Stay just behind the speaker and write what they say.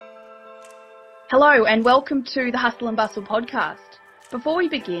Hello and welcome to the Hustle and Bustle podcast. Before we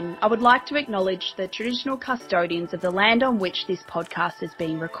begin, I would like to acknowledge the traditional custodians of the land on which this podcast is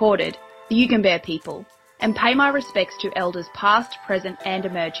being recorded, the Yugambeh people, and pay my respects to elders past, present and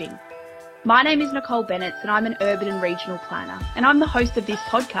emerging. My name is Nicole Bennett and I'm an urban and regional planner, and I'm the host of this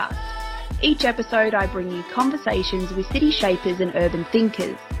podcast. Each episode I bring you conversations with city shapers and urban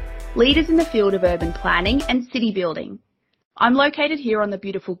thinkers, leaders in the field of urban planning and city building. I'm located here on the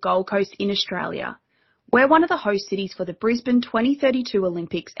beautiful Gold Coast in Australia. We're one of the host cities for the Brisbane 2032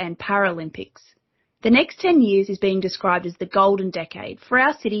 Olympics and Paralympics. The next 10 years is being described as the golden decade for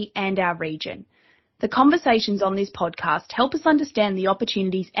our city and our region. The conversations on this podcast help us understand the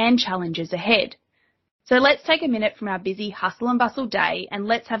opportunities and challenges ahead. So let's take a minute from our busy hustle and bustle day and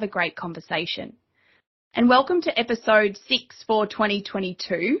let's have a great conversation. And welcome to episode 6 for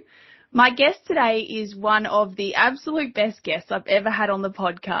 2022. My guest today is one of the absolute best guests I've ever had on the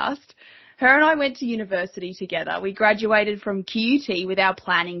podcast. Her and I went to university together. We graduated from QUT with our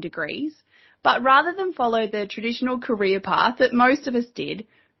planning degrees. But rather than follow the traditional career path that most of us did,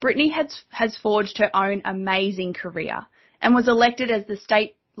 Brittany has forged her own amazing career and was elected as the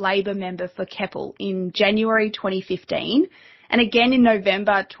State Labor member for Keppel in January 2015 and again in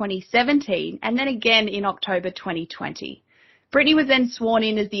November 2017 and then again in October 2020. Brittany was then sworn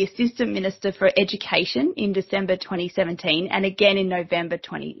in as the Assistant Minister for Education in December 2017 and again in November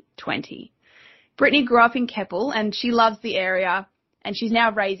 2020. Brittany grew up in Keppel and she loves the area and she's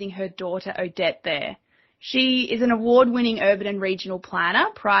now raising her daughter Odette there. She is an award-winning urban and regional planner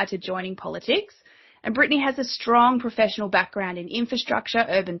prior to joining politics, and Brittany has a strong professional background in infrastructure,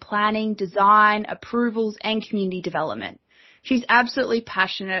 urban planning, design, approvals and community development. She's absolutely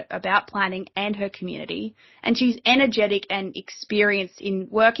passionate about planning and her community, and she's energetic and experienced in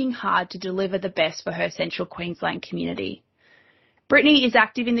working hard to deliver the best for her Central Queensland community. Brittany is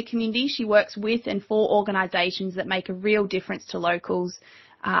active in the community. She works with and for organisations that make a real difference to locals,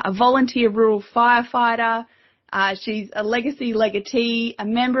 a volunteer rural firefighter. She's a legacy legatee, a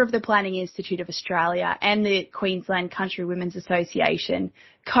member of the Planning Institute of Australia and the Queensland Country Women's Association,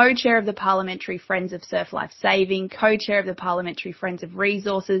 co-chair of the Parliamentary Friends of Surf Life Saving, co-chair of the Parliamentary Friends of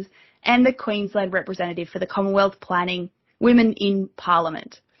Resources, and the Queensland representative for the Commonwealth Planning Women in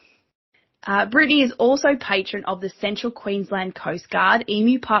Parliament. Brittany is also patron of the Central Queensland Coast Guard,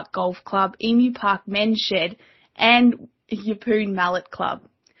 Emu Park Golf Club, Emu Park Men's Shed, and Yeppoon Mallet Club.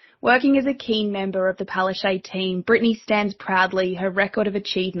 Working as a keen member of the Palaszczuk team, Brittany stands proudly her record of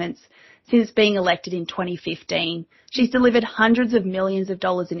achievements since being elected in 2015. She's delivered hundreds of millions of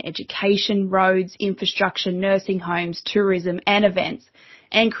dollars in education, roads, infrastructure, nursing homes, tourism and events,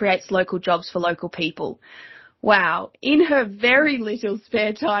 and creates local jobs for local people. Wow. In her very little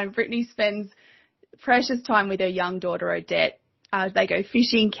spare time, Brittany spends precious time with her young daughter Odette. They go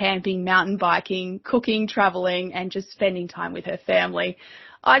fishing, camping, mountain biking, cooking, travelling, and just spending time with her family.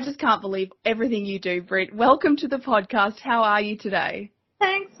 I just can't believe everything you do, Britt. Welcome to the podcast. How are you today?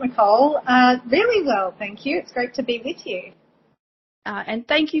 Thanks, Nicole. Really well, thank you. It's great to be with you. And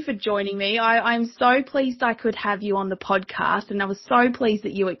thank you for joining me. I'm so pleased I could have you on the podcast, and I was so pleased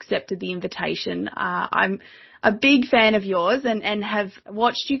that you accepted the invitation. I'm a big fan of yours and have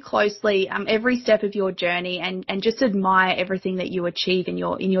watched you closely every step of your journey and just admire everything that you achieve in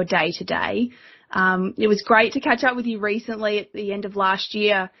your day-to-day. It was great to catch up with you recently at the end of last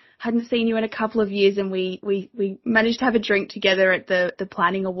year. Hadn't seen you in a couple of years, and we managed to have a drink together at the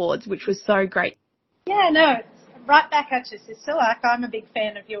Planning Awards, which was so great. Yeah, no, it's right back at you, sister. Like, I'm a big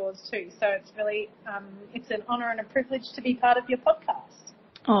fan of yours too, so it's really it's an honour and a privilege to be part of your podcast.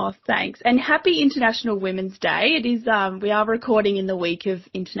 Oh, thanks. And happy International Women's Day. It is, we are recording in the week of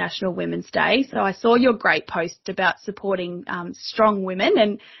International Women's Day. So I saw your great post about supporting strong women,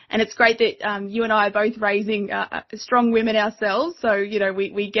 and it's great that you and I are both raising strong women ourselves. So, you know,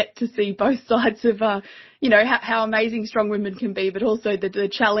 we get to see both sides of, you know, how amazing strong women can be, but also the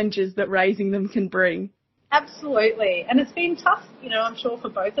challenges that raising them can bring. Absolutely. And it's been tough, you know, I'm sure for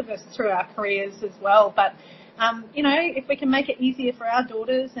both of us through our careers as well. But you know, if we can make it easier for our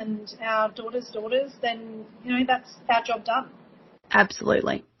daughters and our daughters' daughters, then, you know, that's our job done.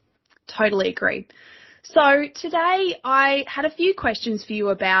 Absolutely. Totally agree. So today I had a few questions for you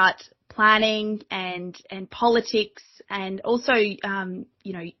about planning and politics, and also, you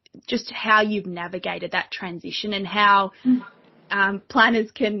know, just how you've navigated that transition and how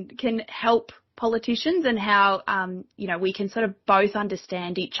planners can help politicians, and how, you know, we can sort of both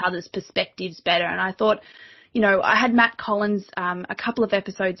understand each other's perspectives better. And I thought, you know, I had Matt Collins a couple of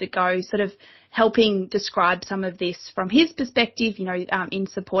episodes ago sort of helping describe some of this from his perspective, you know, in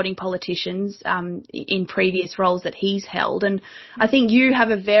supporting politicians in previous roles that he's held. And I think you have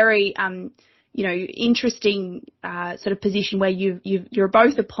a very interesting sort of position where you're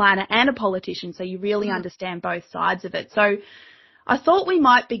both a planner and a politician, so you really understand both sides of it. So I thought we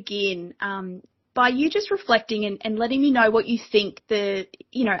might begin by you just reflecting and letting me know what you think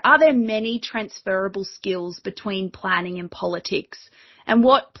are there many transferable skills between planning and politics? And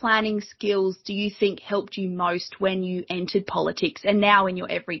what planning skills do you think helped you most when you entered politics and now in your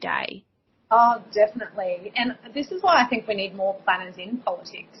everyday? Oh, definitely. And this is why I think we need more planners in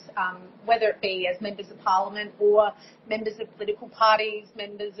politics, whether it be as members of parliament or members of political parties,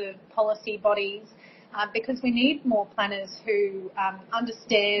 members of policy bodies, because we need more planners who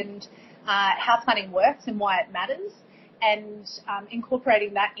understand how planning works and why it matters, and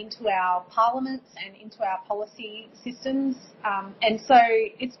incorporating that into our parliaments and into our policy systems. And so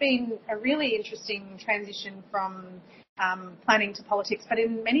it's been a really interesting transition from planning to politics, but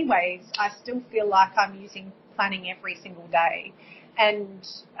in many ways I still feel like I'm using planning every single day. And,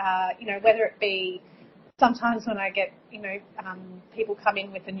 whether it be sometimes when I get, people come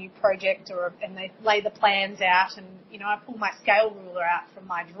in with a new project and they lay the plans out and, I pull my scale ruler out from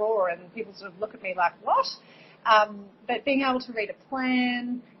my drawer and people sort of look at me like, what? But being able to read a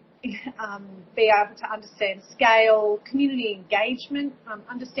plan, be able to understand scale, community engagement,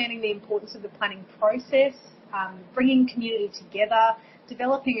 understanding the importance of the planning process, bringing community together,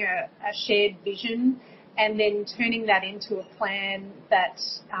 developing a shared vision, and then turning that into a plan that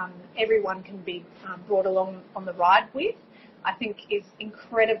everyone can be brought along on the ride with, I think is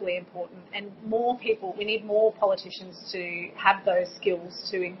incredibly important. And we need more politicians to have those skills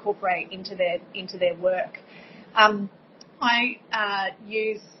to incorporate into their work. I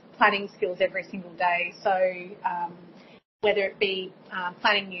use planning skills every single day. So whether it be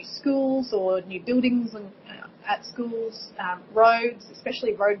planning new schools or new buildings at schools, roads,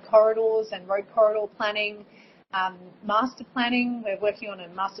 especially road corridors and road corridor planning, master planning. We're working on a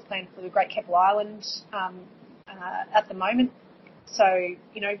master plan for the Great Keppel Island at the moment. So,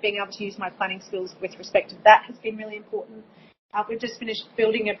 being able to use my planning skills with respect to that has been really important. We've just finished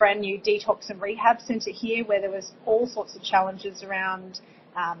building a brand new detox and rehab centre here where there was all sorts of challenges around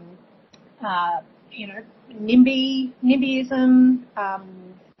NIMBYism,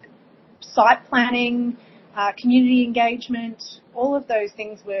 site planning, community engagement. All of those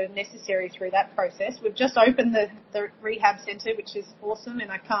things were necessary through that process. We've just opened the rehab centre, which is awesome, and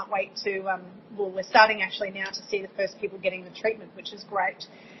I can't wait to, we're starting actually now to see the first people getting the treatment, which is great.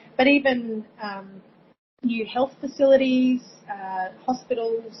 But even new health facilities,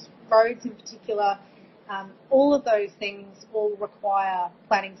 hospitals, roads in particular, all of those things all require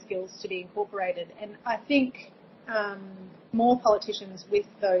planning skills to be incorporated. And I think more politicians with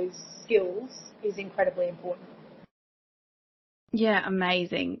those skills is incredibly important. Yeah,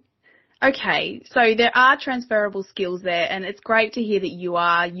 amazing. Okay, so there are transferable skills there, and it's great to hear that you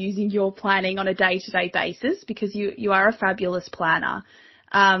are using your planning on a day-to-day basis because you are a fabulous planner.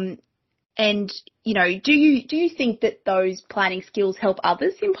 And, do you think that those planning skills help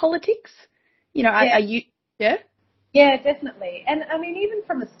others in politics? Are you, yeah? Yeah, definitely. And I mean, even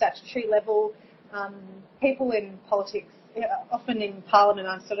from a statutory level, people in politics, often in Parliament,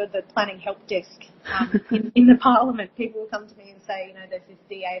 I'm sort of the planning help desk in the Parliament. People will come to me and say, there's this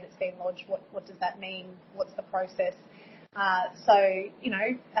DA that's been lodged. What does that mean? What's the process? Right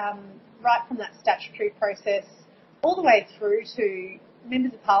from that statutory process all the way through to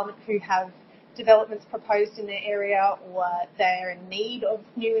members of Parliament who have developments proposed in their area, or they're in need of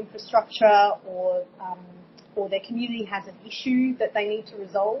new infrastructure, or their community has an issue that they need to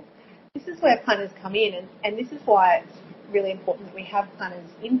resolve. This is where planners come in, and this is why it's really important that we have planners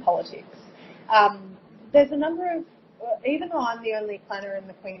in politics. There's a number of, even though I'm the only planner in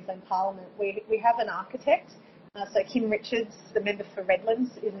the Queensland Parliament, we have an architect. So Kim Richards, the member for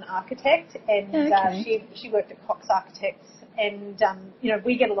Redlands, is an architect, and she worked at Cox Architects. And,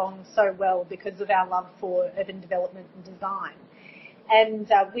 we get along so well because of our love for urban development and design. And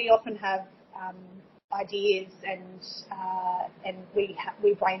we often have ideas and we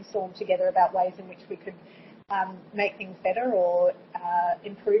brainstorm together about ways in which we could make things better or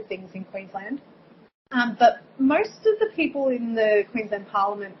improve things in Queensland. But most of the people in the Queensland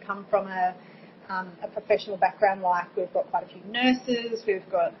Parliament come from a professional background. Like, we've got quite a few nurses, we've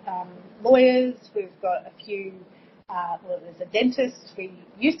got lawyers, we've got a few, there's a dentist, we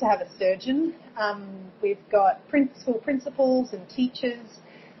used to have a surgeon, we've got school principals and teachers,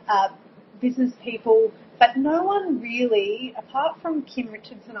 business people, but no one really, apart from Kim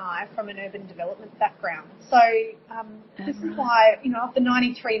Richards and I, from an urban development background. So this is why, of the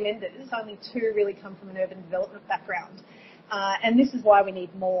 93 members, only 2 really come from an urban development background. And this is why we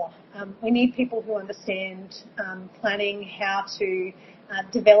need more. We need people who understand planning, how to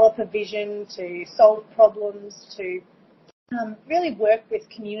develop a vision, to solve problems, to really work with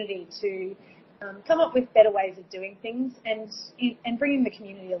community to come up with better ways of doing things and bringing the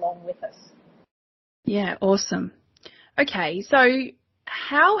community along with us. Yeah, awesome. Okay, so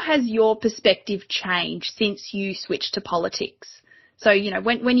how has your perspective changed since you switched to politics? So,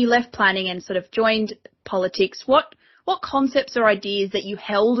 when you left planning and sort of joined politics, what concepts or ideas that you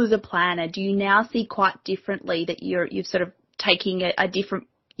held as a planner do you now see quite differently, that you've sort of taking a different,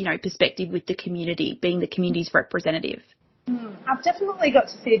 perspective with the community, being the community's representative? I've definitely got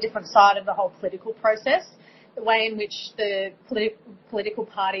to see a different side of the whole political process, the way in which the political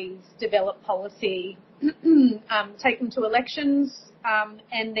parties develop policy, take them to elections,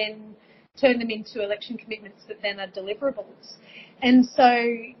 and then turn them into election commitments that then are deliverables. And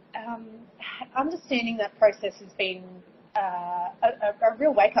so understanding that process has been a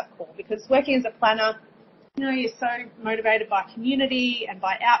real wake-up call, because working as a planner, you're so motivated by community and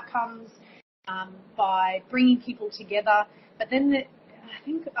by outcomes, by bringing people together. But then I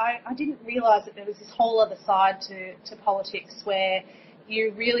think I didn't realise that there was this whole other side to politics, where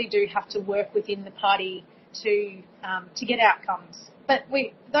you really do have to work within the party to get outcomes. But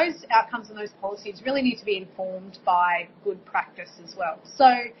those outcomes and those policies really need to be informed by good practice as well. So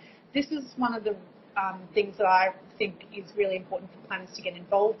this is one of the things that I think is really important for planners to get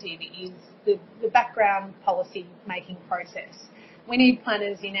involved in, is the background policy making process. We need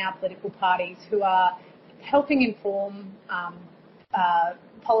planners in our political parties who are helping inform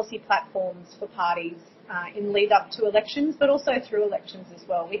policy platforms for parties in lead up to elections, but also through elections as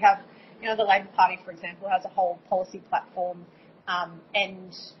well. We have, the Labor Party, for example, has a whole policy platform,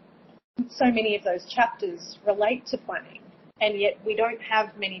 and so many of those chapters relate to planning, and yet we don't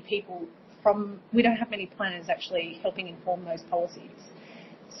have many planners actually helping inform those policies.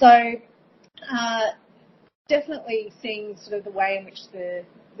 So definitely seeing sort of the way in which the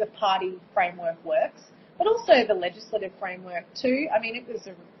party framework works, but also the legislative framework too. I mean, it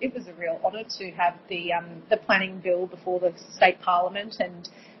was a real honour to have the planning bill before the state parliament, and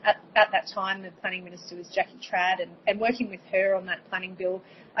at that time the planning minister was Jackie Trad, and working with her on that planning bill,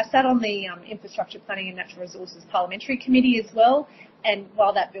 I sat on the Infrastructure Planning and Natural Resources Parliamentary Committee as well, and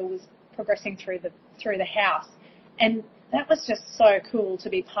while that bill was progressing through the House, and that was just so cool to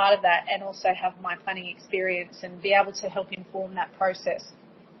be part of that and also have my planning experience and be able to help inform that process.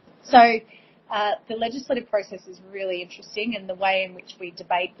 So the legislative process is really interesting, and the way in which we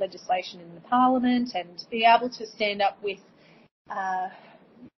debate legislation in the Parliament, and be able to stand up with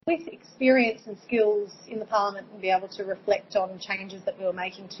experience and skills in the Parliament and be able to reflect on changes that we were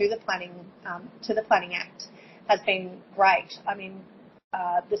making to the Planning Act has been great. I mean,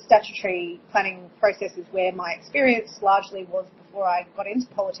 the statutory planning process is where my experience largely was before I got into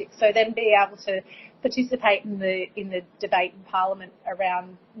politics. So then being able to participate in the debate in Parliament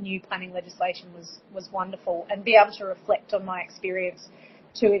around new planning legislation was wonderful, and be able to reflect on my experience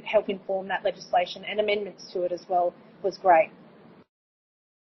to help inform that legislation and amendments to it as well was great.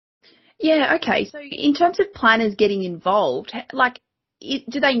 Yeah, okay. So in terms of planners getting involved,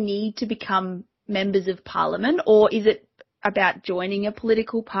 do they need to become members of Parliament, or is it about joining a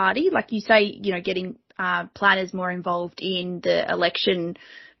political party? Like you say, getting planners more involved in the election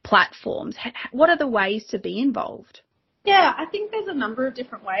platforms. What are the ways to be involved? Yeah, I think there's a number of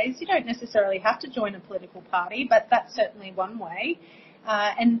different ways. You don't necessarily have to join a political party, but that's certainly one way.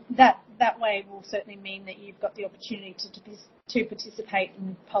 And that way will certainly mean that you've got the opportunity to participate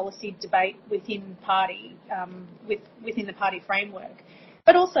in policy debate within party, within the party framework.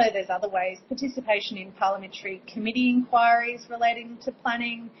 But also there's other ways: participation in parliamentary committee inquiries relating to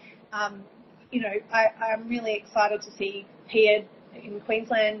planning. I'm really excited to see PIA in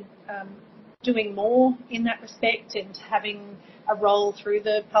Queensland doing more in that respect, and having a role through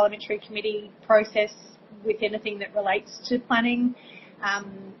the parliamentary committee process with anything that relates to planning. I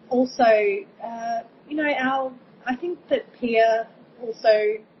think that PIA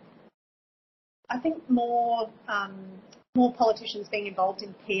also, more politicians being involved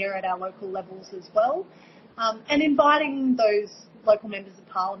in PIA at our local levels as well, and inviting those local members of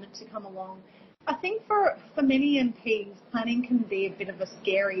Parliament to come along. I think for many MPs, planning can be a bit of a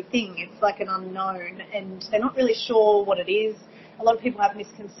scary thing. It's like an unknown, and they're not really sure what it is. A lot of people have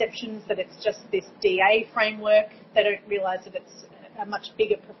misconceptions that it's just this DA framework. They don't realise that it's a much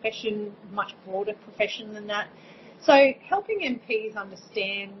bigger profession, much broader profession than that. So helping MPs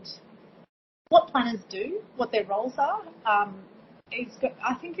understand what planners do, what their roles are,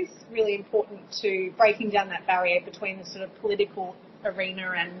 I think is really important to breaking down that barrier between the sort of political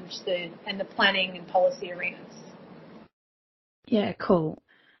arena and the planning and policy arenas. Yeah, cool.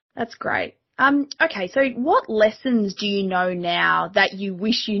 That's great. Okay, so what lessons do you know now that you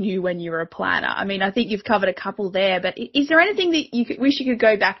wish you knew when you were a planner? I mean, I think you've covered a couple there, but is there anything that you wish you could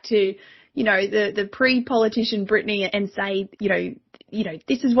go back to, the pre-politician Brittany and say,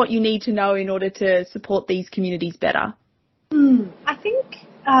 this is what you need to know in order to support these communities better? I think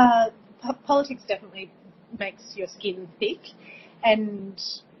politics definitely makes your skin thick, and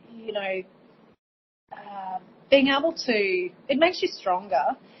being able to, it makes you stronger.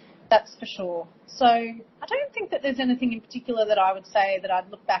 That's for sure. So I don't think that there's anything in particular that I would say that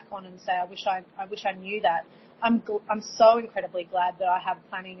I'd look back on and say I wish I knew that. I'm so incredibly glad that I have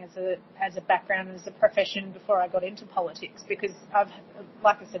planning as a background and as a profession before I got into politics, because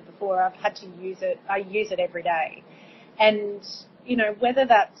like I said before, I've had to use it. I use it every day, and whether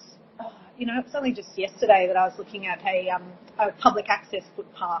that's it's only just yesterday that I was looking at a public access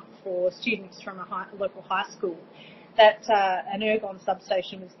footpath for students from a local high school, that an Ergon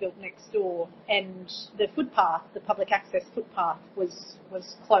substation was built next door, and the public access footpath was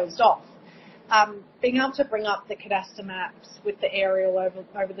closed off. Being able to bring up the cadastre maps with the aerial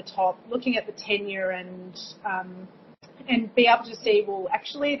over the top, looking at the tenure and be able to see, well,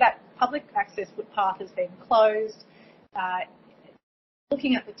 actually that public access footpath has been closed,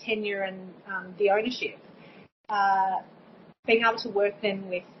 looking at the tenure and the ownership, being able to work then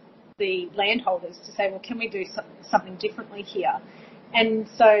with the landholders to say, well, can we do something differently here? And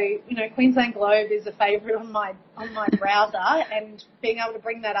so, Queensland Globe is a favourite on my browser, and being able to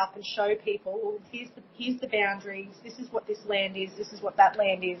bring that up and show people, well, here's the boundaries, this is what this land is, this is what that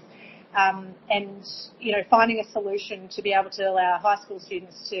land is, and finding a solution to be able to allow high school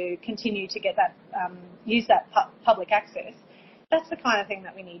students to continue to get that use that public access. That's the kind of thing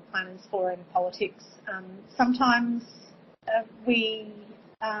that we need planners for in politics. Sometimes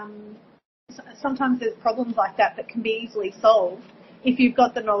sometimes there's problems like that can be easily solved if you've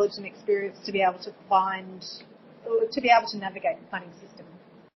got the knowledge and experience to be able to navigate the planning system.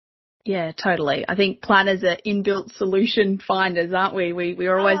 Yeah, totally. I think planners are inbuilt solution finders, aren't we?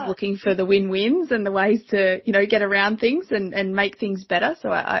 We're always looking for the win-wins and the ways to, get around things and make things better. So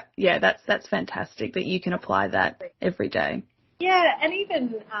that's fantastic that you can apply that every day. Yeah, and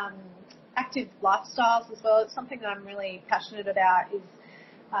even active lifestyles as well. It's something that I'm really passionate about is,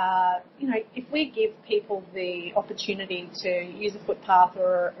 if we give people the opportunity to use a footpath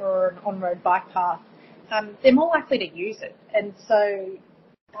or an on-road bike path, they're more likely to use it. And so,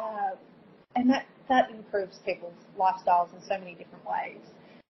 and that improves people's lifestyles in so many different ways.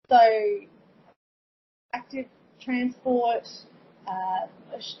 So, active transport,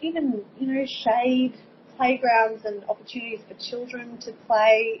 even, shade, playgrounds and opportunities for children to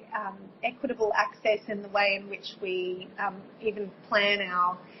play, equitable access in the way in which we even plan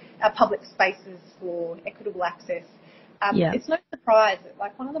our public spaces for equitable access. It's no surprise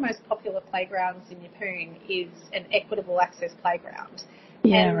that one of the most popular playgrounds in Yeppoon is an equitable access playground.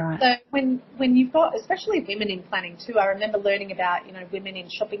 Yeah, and right. So when you've got, especially women in planning too, I remember learning about, women in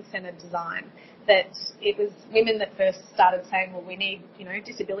shopping centre design, that it was women that first started saying, well, we need,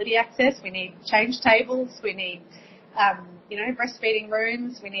 disability access, we need change tables, we need, breastfeeding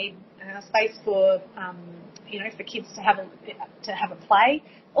rooms, we need space for, for kids to have a play.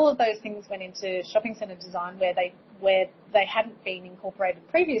 All of those things went into shopping centre design where they hadn't been incorporated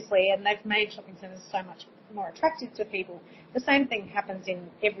previously, and they've made shopping centres so much more attractive to people. The same thing happens in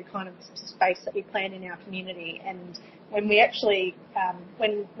every kind of space that we plan in our community. And when we actually,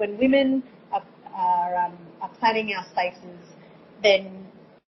 when women are planning our spaces, then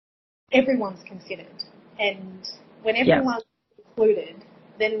everyone's considered. And when everyone's included,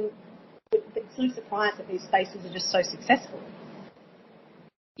 then it's no surprise that these spaces are just so successful.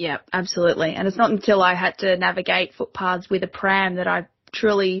 Yeah, absolutely. And it's not until I had to navigate footpaths with a pram that I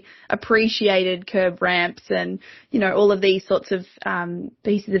truly appreciated curb ramps and, all of these sorts of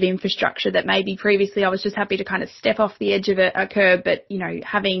pieces of infrastructure that maybe previously I was just happy to kind of step off the edge of a curb, but,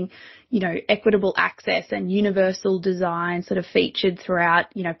 having, equitable access and universal design sort of featured throughout,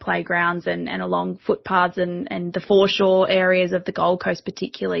 playgrounds and along footpaths and the foreshore areas of the Gold Coast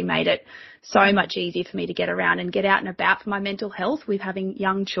particularly made it so much easier for me to get around and get out and about for my mental health with having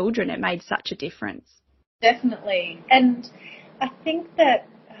young children. It made such a difference. Definitely. And I think that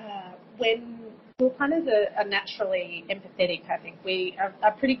when planners are naturally empathetic, I think we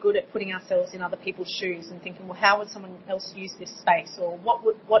are pretty good at putting ourselves in other people's shoes and thinking, well, how would someone else use this space, or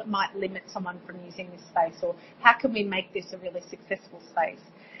what might limit someone from using this space, or how can we make this a really successful space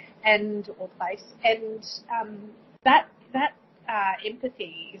or place? And that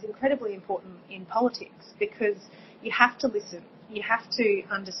empathy is incredibly important in politics, because you have to listen, you have to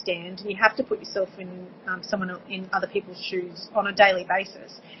understand, and you have to put yourself in in other people's shoes on a daily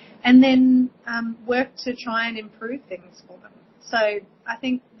basis. and then work to try and improve things for them. So I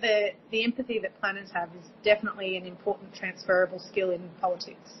think the empathy that planners have is definitely an important transferable skill in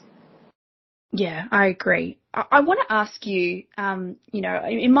politics. Yeah, I agree. I want to ask you,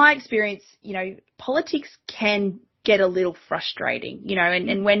 in my experience, politics can get a little frustrating,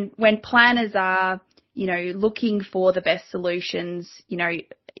 and when planners are, looking for the best solutions,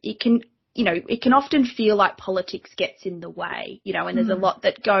 it can often feel like politics gets in the way, and there's a lot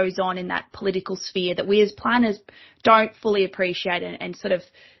that goes on in that political sphere that we as planners don't fully appreciate and sort of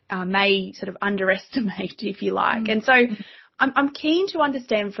may sort of underestimate, if you like. And so I'm keen to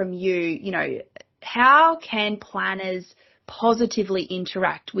understand from you, how can planners positively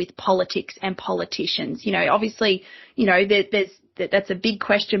interact with politics and politicians? Obviously, that's a big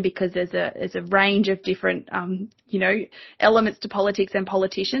question because there's a range of different, elements to politics and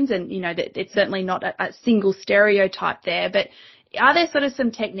politicians, and, that it's certainly not a single stereotype there. But are there sort of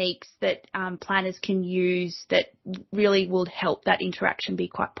some techniques that planners can use that really will help that interaction be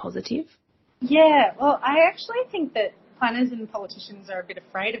quite positive? Yeah, well, I actually think that planners and politicians are a bit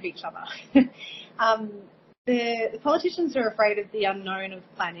afraid of each other. The politicians are afraid of the unknown of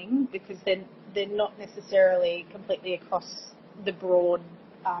planning because they're not necessarily completely across the broad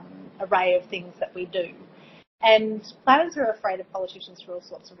array of things that we do. And planners are afraid of politicians for all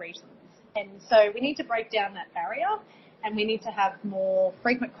sorts of reasons. And so we need to break down that barrier, and we need to have more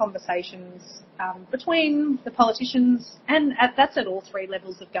frequent conversations between the politicians, and that's at all three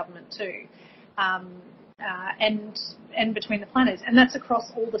levels of government too. And between the planners, and that's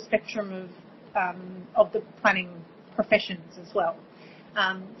across all the spectrum of the planning professions as well.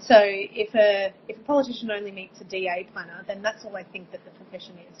 So if a politician only meets a DA planner, then that's all I think that the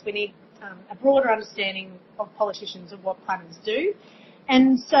profession is. We need a broader understanding of politicians of what planners do,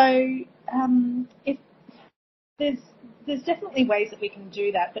 and so if there's definitely ways that we can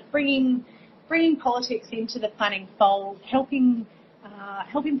do that, but bringing politics into the planning fold, helping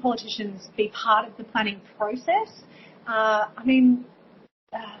politicians be part of the planning process.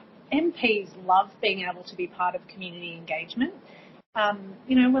 MPs love being able to be part of community engagement.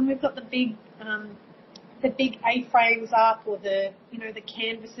 When we've got the big A-frames up, or the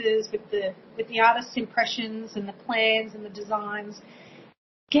canvases with the artists' impressions and the plans and the designs,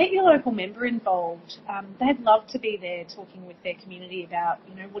 get your local member involved. They'd love to be there talking with their community about,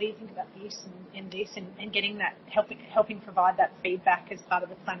 what do you think about this and this, and getting that, helping provide that feedback as part of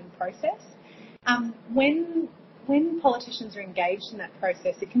the planning process. When politicians are engaged in that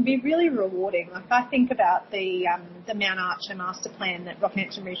process, it can be really rewarding. Like, I think about the Mount Archer master plan that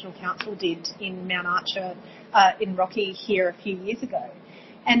Rockhampton Regional Council did in Mount Archer, in Rocky here a few years ago.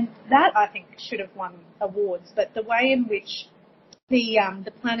 And that, I think, should have won awards. But the way in which the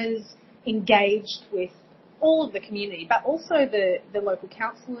planners engaged with all of the community, but also the local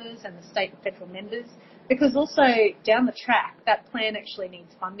councillors and the state and federal members, because also down the track, that plan actually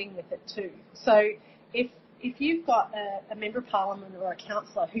needs funding with it too. So if you've got a member of parliament or a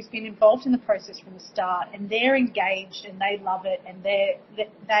councillor who's been involved in the process from the start, and they're engaged and they love it, and they're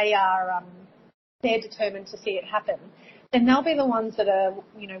determined to see it happen, then they'll be the ones that are,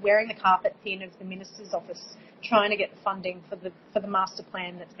 wearing the carpet thin of the minister's office, trying to get the funding for the master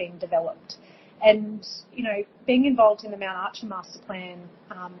plan that's being developed. And, being involved in the Mount Archer master plan,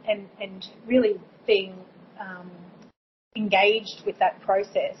 and really being engaged with that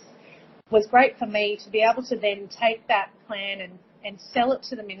process was great for me to be able to then take that plan and sell it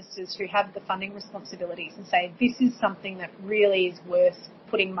to the ministers who have the funding responsibilities and say, this is something that really is worth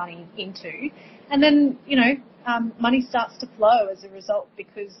putting money into. And then, money starts to flow as a result,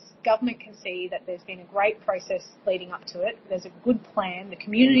 because government can see that there's been a great process leading up to it. There's a good plan. The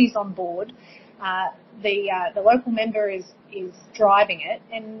community's on board. The local member is driving it.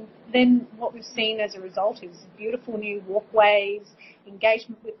 And then what we've seen as a result is beautiful new walkways,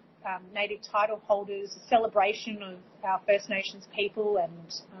 engagement with native title holders, a celebration of our First Nations people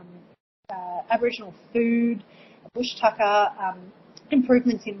and Aboriginal food, bush tucker,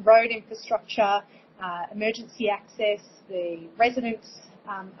 improvements in road infrastructure, emergency access. The residents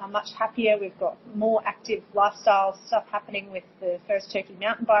are much happier. We've got more active lifestyle stuff happening with the First Turkey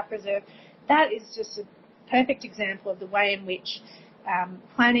Mountain Bike Reserve. That is just a perfect example of the way in which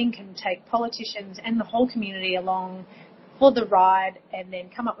planning can take politicians and the whole community along for the ride, and then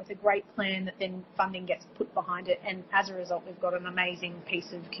come up with a great plan that then funding gets put behind it, and as a result we've got an amazing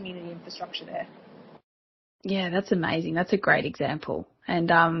piece of community infrastructure there. Yeah, that's amazing. That's a great example. And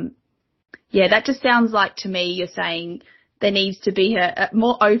that just sounds like, to me, you're saying there needs to be a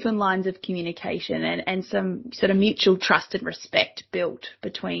more open lines of communication and some sort of mutual trust and respect built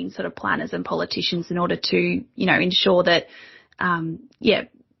between sort of planners and politicians in order to, ensure that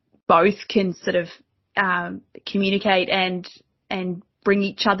both can sort of communicate and bring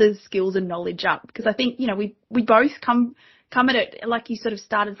each other's skills and knowledge up. Because I think, you know, we both come at it, like you sort of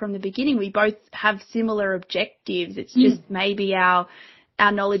started from the beginning, we both have similar objectives. It's just maybe our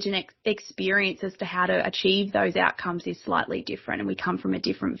knowledge and experience as to how to achieve those outcomes is slightly different, and we come from a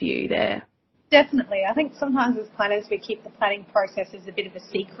different view there. Definitely. I think sometimes as planners we keep the planning process as a bit of a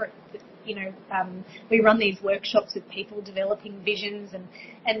secret. You know, we run these workshops with people developing visions,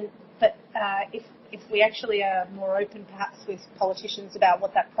 but if we actually are more open perhaps with politicians about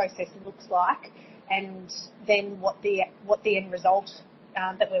what that process looks like, and then what the end result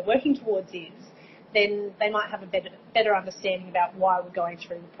that we're working towards is, then they might have a better understanding about why we're going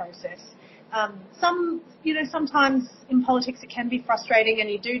through the process. Sometimes in politics it can be frustrating, and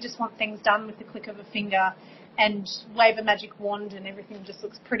you do just want things done with the click of a finger and wave a magic wand and everything just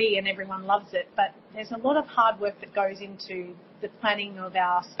looks pretty and everyone loves it. But there's a lot of hard work that goes into the planning of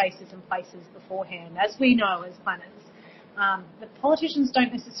our spaces and places beforehand, as we know as planners. The politicians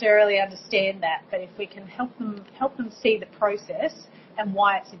don't necessarily understand that, but if we can help them see the process and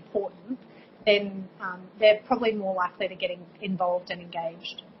why it's important, then they're probably more likely to get involved and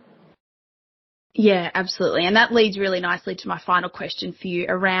engaged. Yeah, absolutely. And that leads really nicely to my final question for you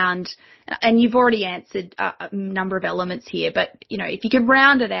around, and you've already answered a number of elements here, but, you know, if you could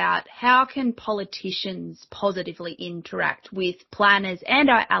round it out, how can politicians positively interact with planners and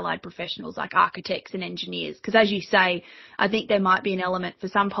our allied professionals like architects and engineers? Because as you say, I think there might be an element for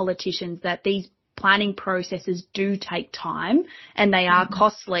some politicians that these planning processes do take time and they are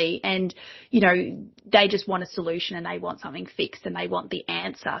costly, and, you know, they just want a solution and they want something fixed and they want the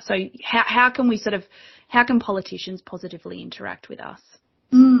answer. So how can politicians positively interact with us?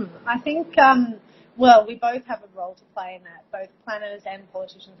 I think, we both have a role to play in that. Both planners and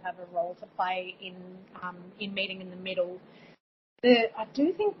politicians have a role to play in meeting in the middle. I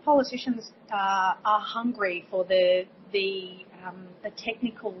do think politicians are hungry for the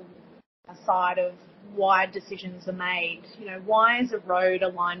technical side of why decisions are made. You know, why is a road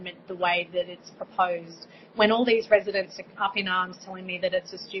alignment the way that it's proposed? When all these residents are up in arms telling me that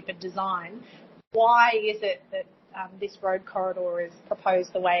it's a stupid design, why is it that this road corridor is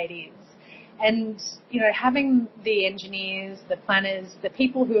proposed the way it is? And, you know, having the engineers, the planners, the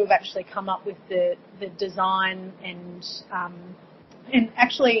people who have actually come up with the design and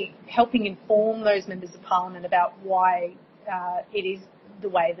actually helping inform those members of parliament about why it is the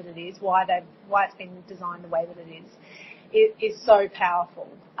way that it is, why it's been designed the way that it is so powerful.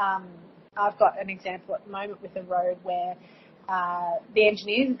 I've got an example at the moment with a road where the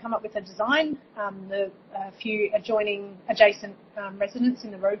engineers have come up with a design. A few adjacent residents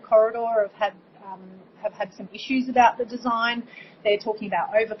in the road corridor have had some issues about the design. They're talking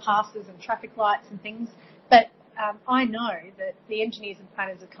about overpasses and traffic lights and things, but I know that the engineers and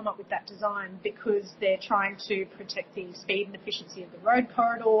planners have come up with that design because they're trying to protect the speed and efficiency of the road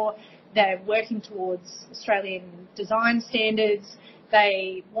corridor. They're working towards Australian design standards.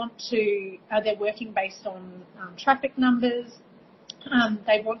 They're working based on traffic numbers.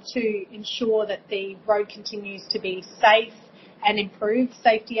 They want to ensure that the road continues to be safe and improve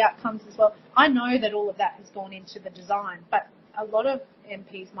safety outcomes as well. I know that all of that has gone into the design, but a lot of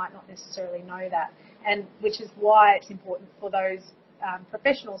MPs might not necessarily know that, and which is why it's important for those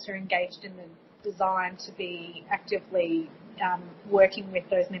professionals who are engaged in the design to be actively working with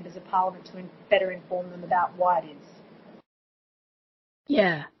those members of parliament to better inform them about why it is.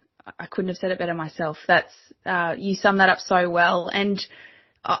 Yeah, I couldn't have said it better myself. That's you sum that up so well. And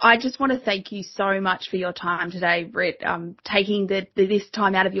I just want to thank you so much for your time today, Britt, taking this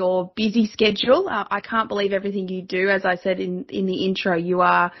time out of your busy schedule. I can't believe everything you do. As I said in the intro, you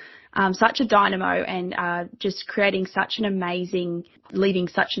are such a dynamo and just leaving such an amazing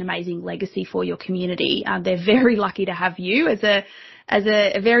legacy for your community. They're very lucky to have you as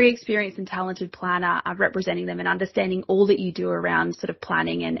a very experienced and talented planner representing them and understanding all that you do around sort of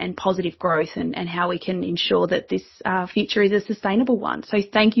planning and positive growth and how we can ensure that this future is a sustainable one. So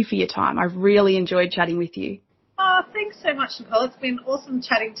thank you for your time. I've really enjoyed chatting with you. Oh, thanks so much, Nicole. It's been awesome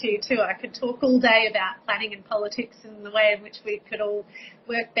chatting to you too. I could talk all day about planning and politics and the way in which we could all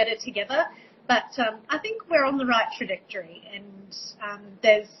work better together. But I think we're on the right trajectory, and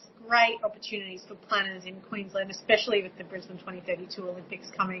there's great opportunities for planners in Queensland, especially with the Brisbane 2032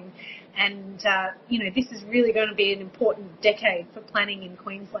 Olympics coming. And, this is really going to be an important decade for planning in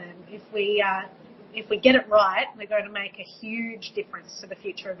Queensland. If we get it right, we're going to make a huge difference to the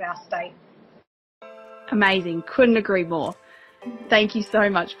future of our state. Amazing. Couldn't agree more. Thank you so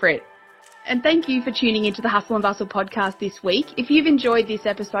much, Britt. And thank you for tuning into the Hustle and Bustle podcast this week. If you've enjoyed this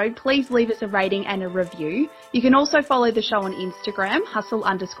episode, please leave us a rating and a review. You can also follow the show on Instagram,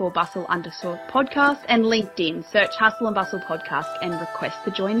 hustle_bustle_podcast, and LinkedIn. Search Hustle and Bustle podcast and request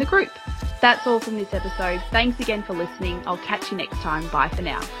to join the group. That's all from this episode. Thanks again for listening. I'll catch you next time. Bye for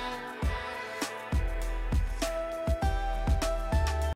now.